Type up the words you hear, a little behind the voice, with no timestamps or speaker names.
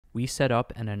We set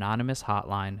up an anonymous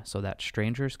hotline so that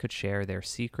strangers could share their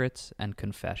secrets and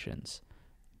confessions.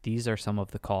 These are some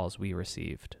of the calls we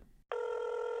received.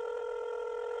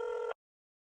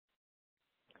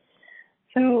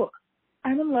 So,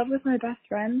 I'm in love with my best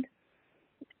friend,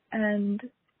 and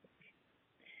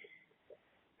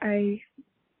I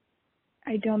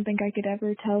don't think I could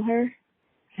ever tell her.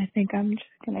 I think I'm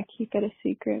just gonna keep it a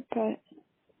secret, but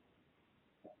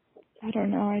I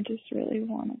don't know, I just really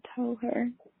want to tell her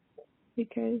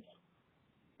because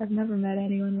I've never met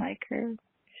anyone like her.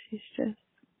 She's just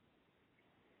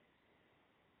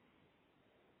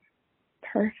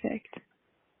perfect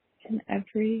in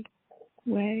every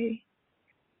way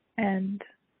and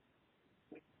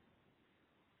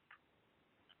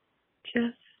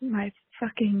just my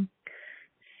fucking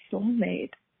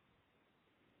soulmate.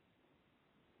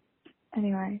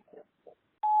 Anyway.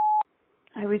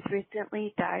 I was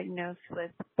recently diagnosed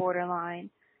with borderline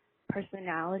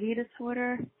personality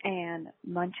disorder and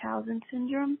Munchausen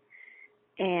syndrome,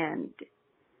 and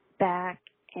back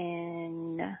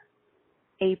in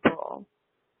April,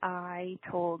 I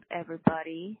told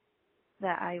everybody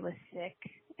that I was sick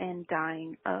and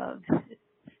dying of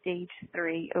stage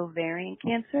 3 ovarian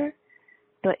cancer,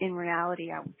 but in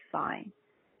reality I was fine.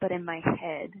 But in my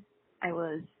head, I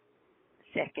was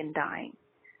sick and dying.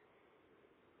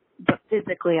 But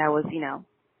physically I was,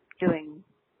 doing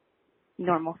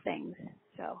normal things.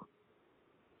 So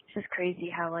it's just crazy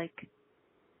how,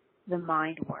 the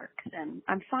mind works. And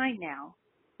I'm fine now.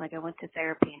 I went to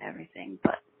therapy and everything,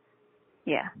 but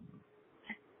yeah.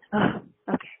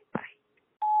 Okay, bye.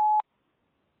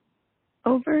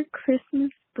 Over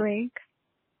Christmas break,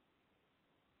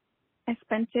 I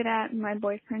spent it at my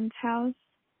boyfriend's house,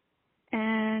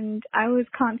 and I was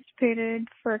constipated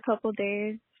for a couple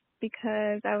days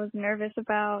because I was nervous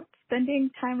about spending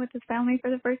time with his family for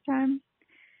the first time.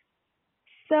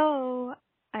 So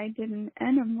I did an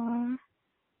enema,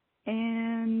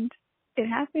 and it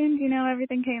happened,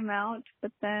 everything came out,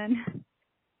 but then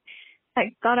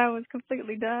I thought I was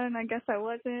completely done. I guess I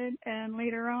wasn't. And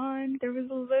later on, there was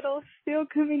a little still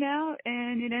coming out,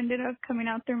 and it ended up coming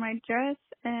out through my dress,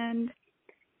 and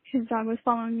his dog was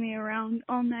following me around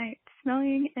all night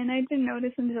smelling, and I didn't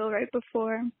notice until right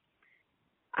before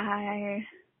I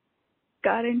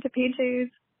got into PJs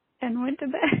and went to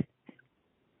bed.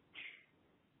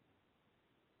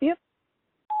 Yep.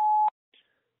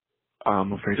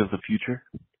 I'm afraid of the future.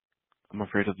 I'm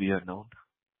afraid of the unknown.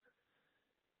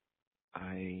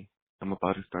 I'm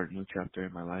about to start a new chapter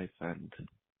in my life, and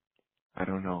I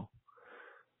don't know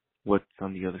what's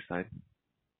on the other side.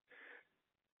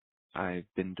 I've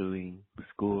been doing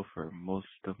school for most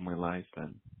of my life,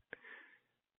 and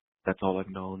that's all I've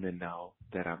known. And now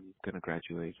that I'm going to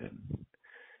graduate and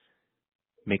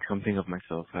make something of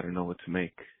myself, I don't know what to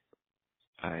make.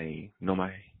 I know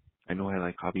I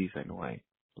like hobbies. I know I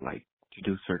like to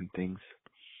do certain things.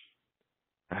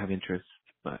 I have interests,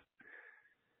 but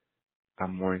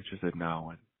I'm more interested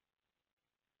now in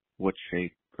what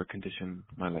shape or condition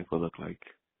my life will look like,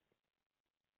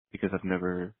 because I've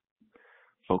never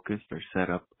focused or set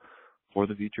up for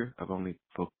the future. I've only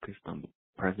focused on the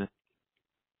present,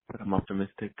 but I'm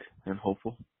optimistic and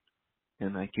hopeful,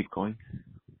 and I keep going,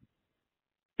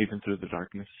 even through the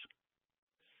darkness.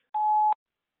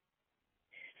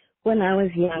 When I was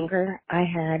younger, I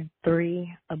had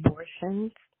 3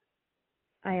 abortions.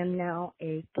 I am now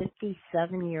a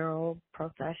 57-year-old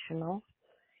professional,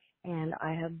 and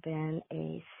I have been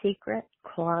a secret,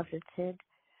 closeted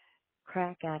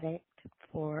crack addict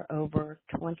for over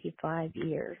 25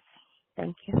 years.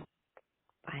 Thank you.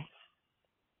 Bye.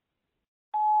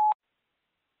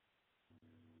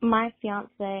 My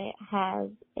fiance has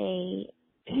a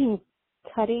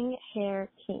cutting hair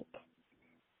kink,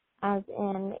 as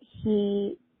in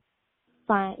he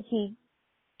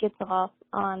gets off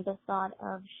on the thought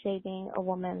of shaving a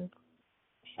woman's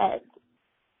head.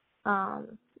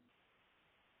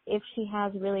 If she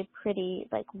has really pretty,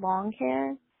 long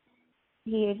hair,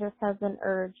 he just has an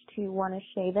urge to want to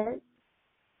shave it.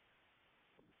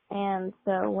 And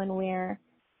so when we're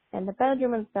in the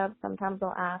bedroom and stuff, sometimes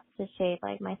I'll ask to shave,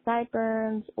 my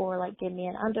sideburns or, give me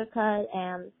an undercut,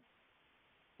 and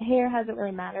hair hasn't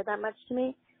really mattered that much to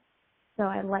me. So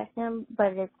I let him,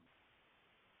 but it's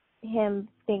him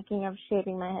thinking of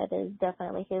shaving my head is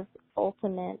definitely his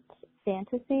ultimate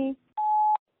fantasy.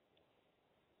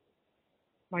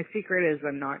 My secret is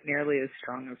I'm not nearly as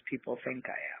strong as people think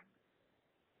I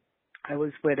am. I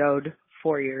was widowed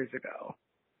 4 years ago,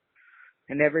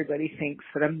 and everybody thinks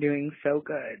that I'm doing so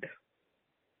good.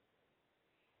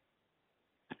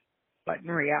 But in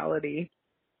reality,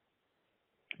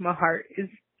 my heart is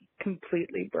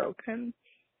completely broken.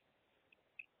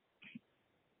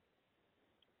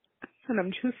 and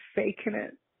I'm just faking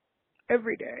it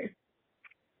every day.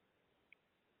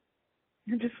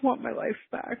 I just want my life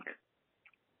back.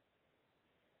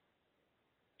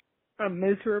 I'm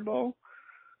miserable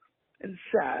and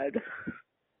sad,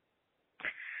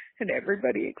 and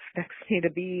everybody expects me to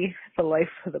be the life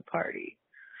of the party,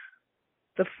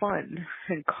 the fun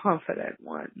and confident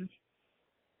one.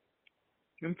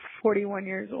 I'm 41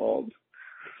 years old,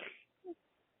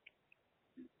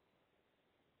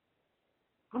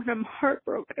 and I'm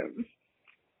heartbroken,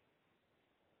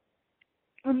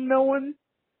 and no one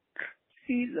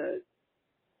sees it.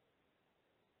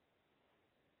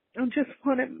 I just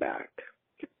want him back.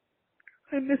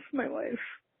 I miss my life.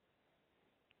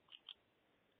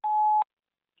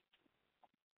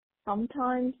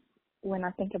 Sometimes when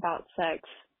I think about sex,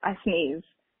 I sneeze.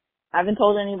 I haven't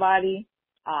told anybody,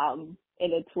 and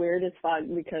it's weird as fuck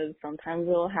because sometimes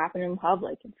it'll happen in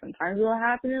public and sometimes it'll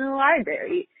happen in a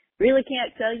library. Really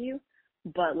can't tell you,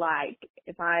 but like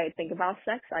if I think about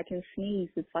sex, I can sneeze.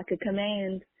 It's like a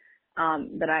command,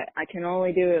 but I can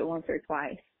only do it once or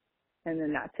twice, and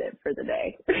then that's it for the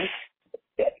day.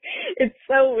 It's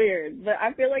so weird, but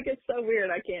I feel like it's so weird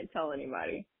I can't tell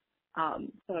anybody.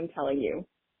 So I'm telling you.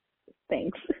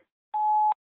 Thanks.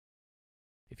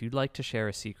 If you'd like to share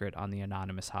a secret on the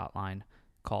Anonymous hotline,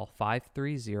 call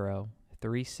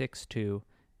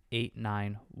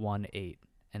 530-362-8918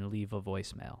 and leave a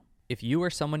voicemail. If you or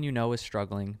someone you know is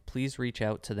struggling, please reach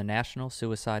out to the National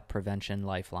Suicide Prevention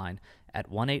Lifeline at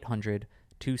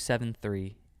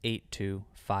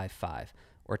 1-800-273-8255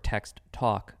 or text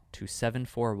TALK to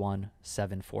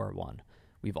 741-741.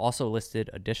 We've also listed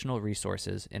additional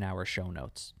resources in our show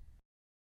notes.